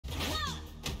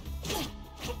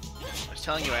was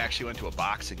telling you I actually went to a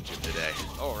boxing gym today.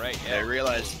 Oh, right, And I yeah.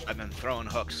 realized I've been throwing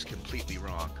hooks completely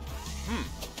wrong.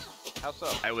 How so?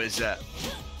 I was,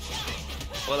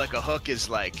 well, like a hook is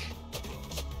like,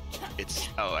 it's,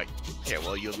 here,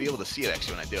 well, you'll be able to see it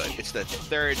actually when I do it. It's the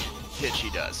third hit she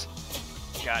does,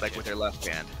 Gotcha. like with her left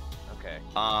hand. Okay.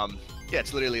 Yeah,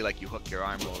 it's literally like you hook your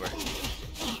arm over.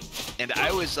 And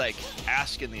I was like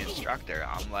asking the instructor,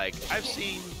 I'm like, I've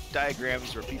seen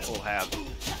diagrams where people have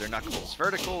their knuckles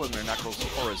vertical and their knuckles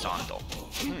horizontal.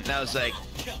 And I was like,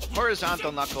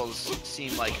 horizontal knuckles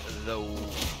seem like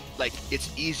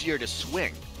it's easier to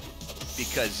swing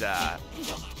because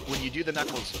when you do the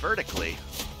knuckles vertically,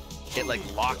 it like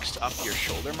locks up your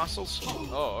shoulder muscles.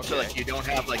 Oh, okay. So like you don't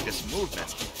have like this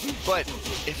movement. But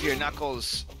if your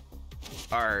knuckles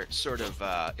are sort of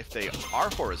if they are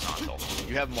horizontal,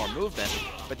 you have more movement,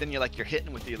 but then you're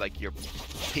hitting with your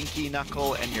pinky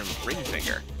knuckle and your ring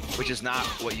finger, which is not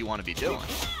what you want to be doing.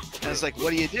 And it's like,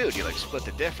 what do? Do you like split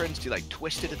the difference? Do you like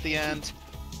twist it at the end?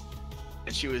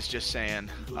 And she was just saying,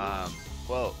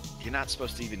 well, you're not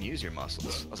supposed to even use your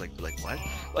muscles. I was like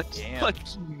what?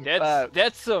 Damn.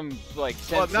 That's some like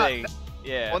sensei.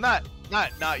 Yeah. Well,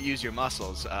 not use your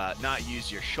muscles, not use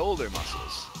your shoulder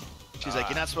muscles. She's like,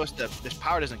 you're not supposed to, this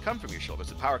power doesn't come from your shoulders.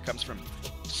 The power comes from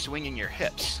swinging your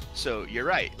hips. So you're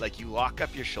right. Like you lock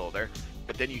up your shoulder,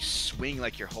 but then you swing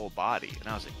like your whole body. And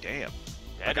I was like, damn.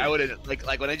 Like I wouldn't,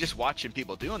 like when I just watching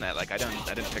people doing that, like I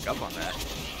didn't pick up on that.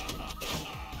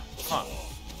 Huh.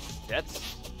 That's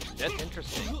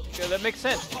interesting. Yeah, that makes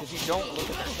sense because you don't look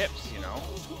at their hips, you know?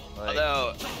 Like...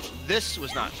 Although, this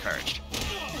was not encouraged.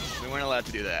 We weren't allowed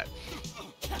to do that.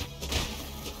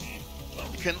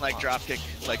 You couldn't like drop kick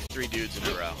like 3 dudes in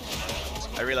a row.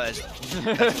 I realized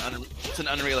it's an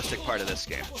unrealistic part of this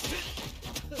game.